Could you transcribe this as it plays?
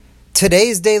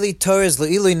Today's daily Torah is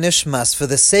Le'ilui Nishmas, for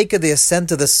the sake of the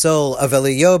ascent of the soul of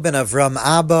Eliyahu ben Avram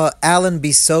Abba, Alan B.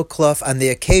 Sokloff, on the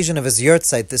occasion of his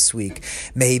yurtzeit this week.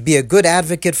 May he be a good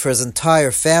advocate for his entire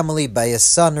family by his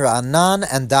son Ra'anan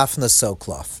and Daphne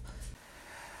Sokloff.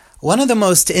 One of the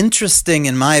most interesting,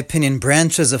 in my opinion,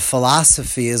 branches of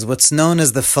philosophy is what's known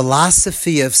as the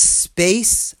philosophy of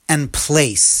space and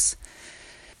place.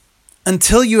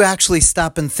 Until you actually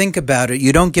stop and think about it,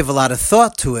 you don't give a lot of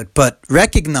thought to it, but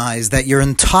recognize that your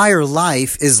entire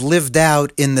life is lived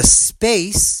out in the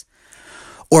space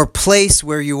or place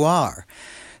where you are.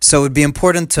 So it would be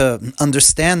important to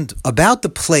understand about the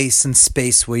place and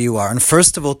space where you are. And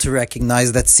first of all, to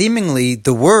recognize that seemingly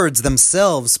the words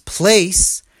themselves,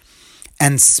 place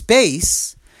and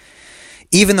space,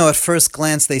 even though at first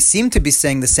glance they seem to be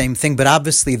saying the same thing, but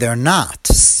obviously they're not.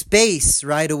 Space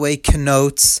right away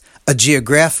connotes a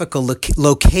geographical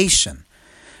location.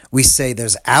 We say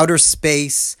there's outer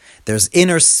space, there's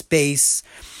inner space,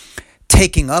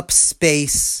 taking up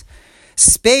space.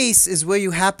 Space is where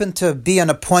you happen to be on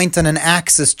a point on an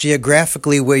axis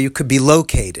geographically where you could be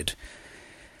located.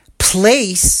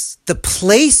 Place, the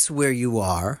place where you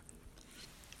are,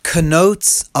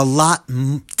 connotes a lot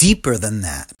deeper than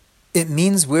that. It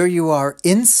means where you are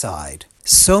inside.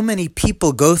 So many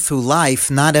people go through life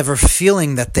not ever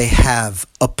feeling that they have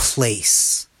a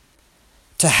place.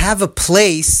 To have a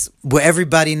place where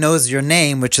everybody knows your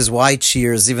name, which is why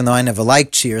Cheers, even though I never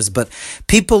liked Cheers, but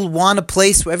people want a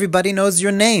place where everybody knows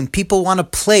your name. People want a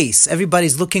place.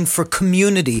 Everybody's looking for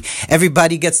community.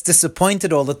 Everybody gets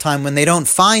disappointed all the time when they don't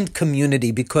find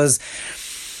community, because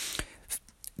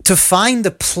to find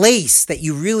the place that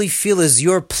you really feel is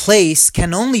your place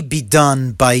can only be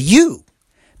done by you,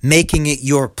 making it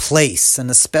your place, and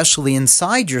especially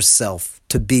inside yourself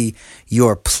to be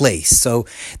your place. So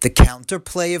the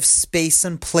counterplay of space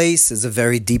and place is a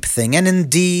very deep thing. And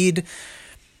indeed,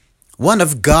 one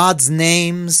of God's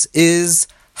names is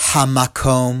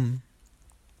Hamakom.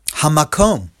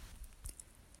 Hamakom.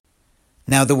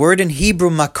 Now the word in Hebrew,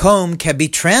 makom, can be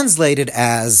translated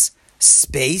as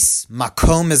space.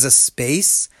 Makom is a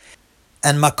space.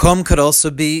 And makom could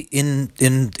also be in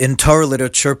Torah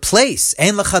literature, place.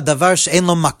 Ein lecha davar she'ein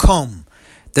lo makom.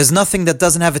 There's nothing that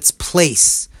doesn't have its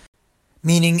place.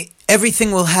 Meaning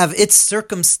everything will have its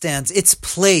circumstance, its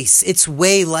place, its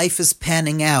way life is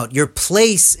panning out. Your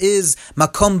place is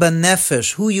makom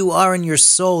b'nefesh, who you are in your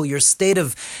soul, your state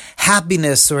of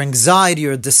happiness or anxiety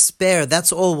or despair.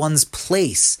 That's all one's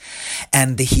place.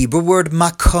 And the Hebrew word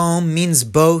makom means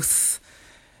both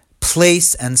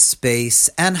place and space,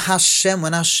 and Hashem,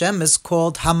 when Hashem is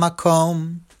called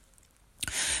Hamakom.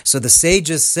 So the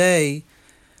sages say,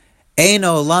 Ein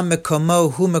olam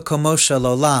mekomo hu mekomo shel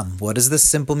olam. What is the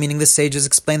simple meaning? The sages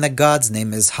explain that God's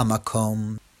name is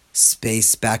Hamakom,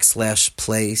 space /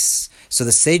 place. So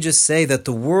the sages say that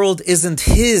the world isn't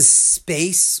his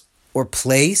space or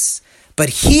place, but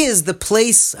he is the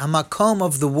place, Hamakom,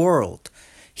 of the world.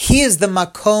 He is the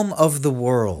Makom of the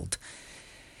world.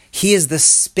 He is the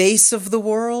space of the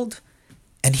world,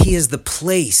 and he is the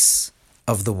place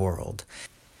of the world.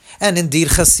 And indeed,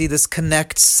 Chassidus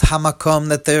connects Hamakom,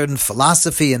 that they're in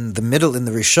philosophy in the middle, in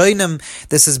the Rishonim.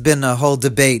 This has been a whole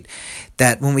debate,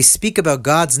 that when we speak about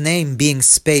God's name being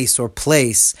space or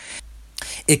place,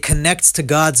 it connects to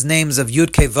God's names of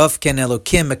Yud Kei Vav Kei and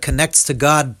Elokim. It connects to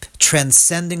God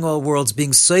transcending all worlds, being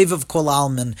Soiv of Kol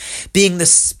Almin, being the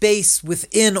space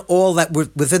within all that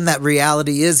within that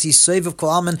reality is. He's Soiv of Kol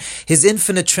Almin. His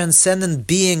infinite transcendent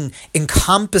being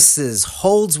encompasses,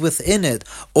 holds within it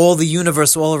all the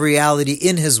universe, all reality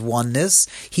in his oneness.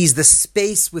 He's the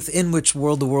space within which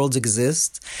the world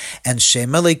exists. And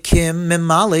Shem Elokim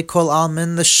Mimale Kol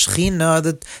Almin, the Shechina,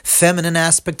 the feminine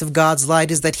aspect of God's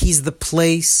light, is that he's the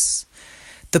place,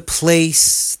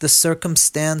 the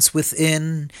circumstance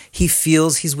within. He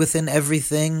feels he's within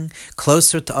everything,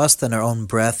 closer to us than our own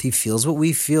breath. He feels what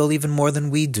we feel even more than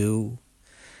we do,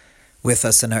 with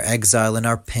us in our exile, in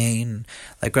our pain.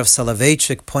 Like Rav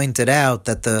Soloveitchik pointed out,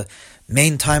 that the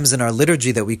main times in our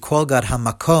liturgy that we call God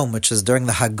Hamakom, which is during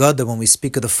the Haggadah when we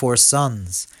speak of the four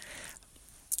sons,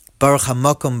 Baruch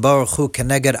HaMakom Baruch Hu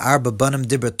Keneged Arba Banim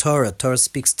Dibra Torah. Torah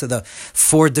speaks to the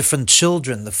four different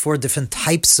children, the four different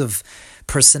types of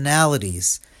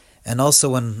personalities. And also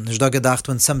when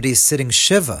somebody is sitting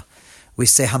Shiva, we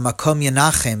say Hamakom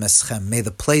Yenachem Eschem, may the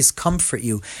place comfort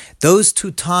you. Those two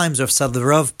times, Rav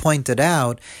Sadarov pointed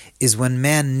out, is when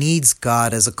man needs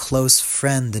God as a close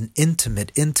friend, an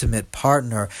intimate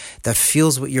partner that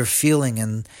feels what you're feeling.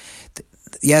 And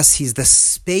yes, he's the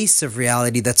space of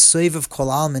reality, that's Soiv of Kol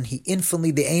Almin. He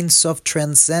infinitely, the Ein Sof,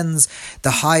 transcends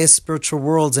the highest spiritual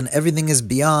worlds, and everything is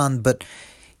beyond, but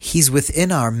He's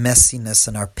within our messiness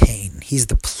and our pain. He's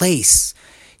the place.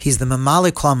 He's the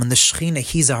Mamali Kolam and the Shechina.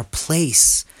 He's our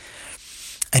place.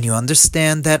 And you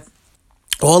understand that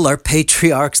all our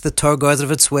patriarchs, the Torah goes out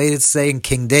of its way to say in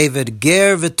King David,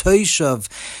 Ger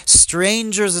v'toishav,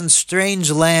 strangers in strange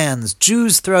lands.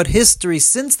 Jews throughout history,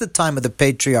 since the time of the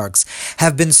patriarchs,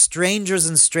 have been strangers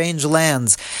in strange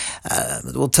lands.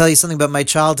 We'll tell you something about my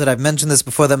childhood. I've mentioned this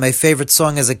before, that my favorite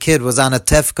song as a kid was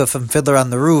Anatevka from Fiddler on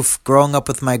the Roof, growing up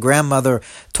with my grandmother,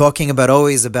 talking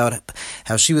always about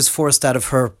how she was forced out of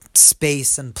her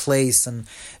space and place, and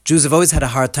Jews have always had a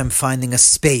hard time finding a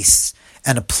space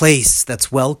and a place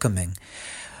that's welcoming.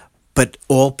 But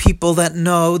all people that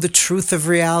know the truth of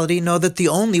reality know that the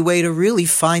only way to really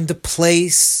find a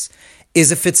place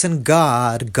is if it's in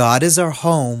God. God is our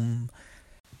home.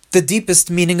 The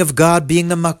deepest meaning of God being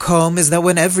the makom is that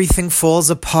when everything falls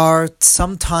apart,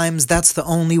 sometimes that's the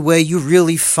only way you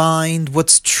really find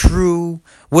what's true,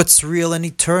 what's real and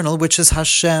eternal, which is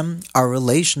Hashem, our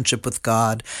relationship with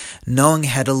God, knowing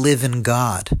how to live in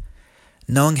God,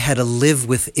 knowing how to live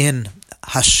within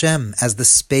Hashem as the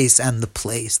space and the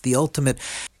place, the ultimate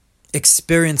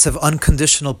experience of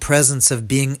unconditional presence, of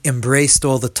being embraced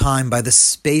all the time by the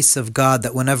space of God,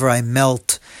 that whenever I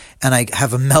melt and I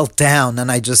have a meltdown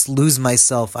and I just lose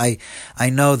myself, I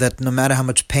know that no matter how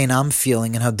much pain I'm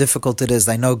feeling and how difficult it is,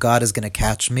 I know God is going to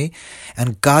catch me.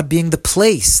 And God being the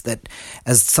place, that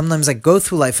as sometimes I go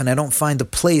through life and I don't find a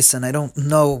place and I don't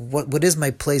know what is my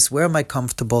place, where am I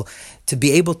comfortable, to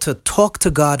be able to talk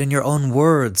to God in your own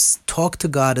words, talk to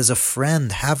God as a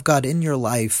friend, have God in your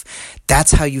life.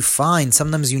 That's how you find.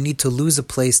 Sometimes you need to lose a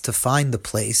place to find the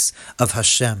place of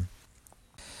Hashem.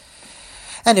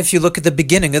 And if you look at the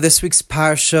beginning of this week's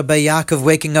Parsha, by Yaakov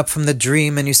waking up from the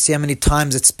dream, and you see how many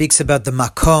times it speaks about the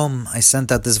makom. I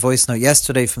sent out this voice note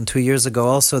yesterday from 2 years ago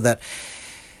also, that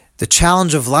the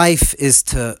challenge of life is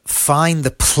to find the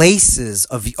places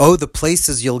of, the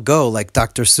places you'll go, like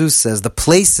Dr. Seuss says, the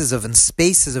places of and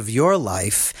spaces of your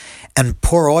life, and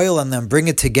pour oil on them, bring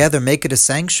it together, make it a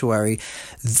sanctuary.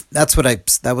 That's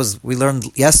what we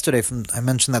learned yesterday I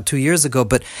mentioned that 2 years ago.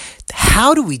 But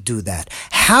how do we do that?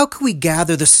 How can we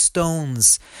gather the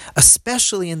stones,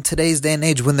 especially in today's day and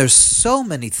age when there's so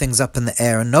many things up in the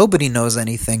air and nobody knows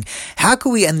anything? How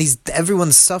can we, and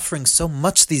everyone's suffering so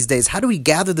much these days, how do we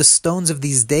gather the stones of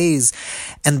these days,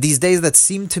 and these days that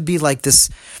seem to be like this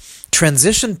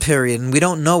transition period and we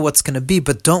don't know what's going to be?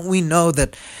 But don't we know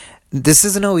that this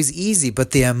isn't always easy,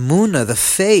 but the emunah, the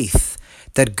faith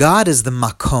that God is the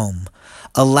makom,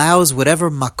 allows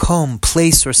whatever makom,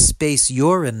 place or space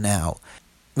you're in now,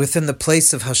 within the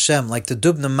place of Hashem, like the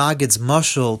Dubna Magid's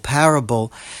mashal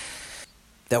parable,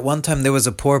 that one time there was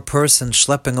a poor person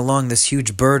schlepping along this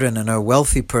huge burden, and a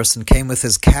wealthy person came with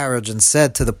his carriage and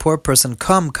said to the poor person,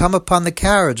 come upon the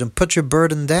carriage and put your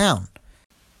burden down.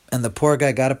 And the poor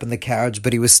guy got up in the carriage,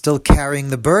 but he was still carrying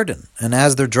the burden. And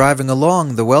as they're driving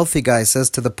along, the wealthy guy says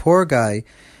to the poor guy,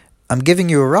 I'm giving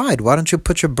you a ride. Why don't you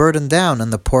put your burden down?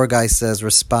 And the poor guy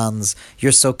responds,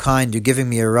 you're so kind. You're giving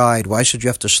me a ride. Why should you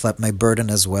have to schlep my burden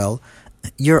as well?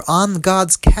 You're on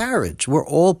God's carriage. We're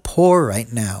all poor right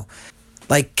now.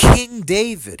 Like King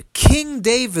David,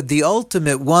 the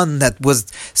ultimate one that was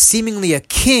seemingly a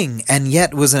king and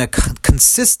yet was in a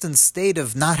consistent state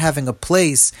of not having a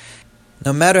place.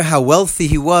 No matter how wealthy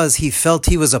he was, he felt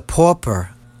he was a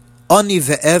pauper. Oni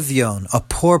ve'evyon, a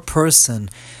poor person.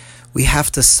 We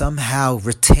have to somehow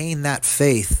retain that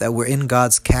faith that we're in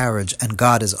God's carriage and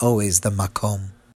God is always the makom.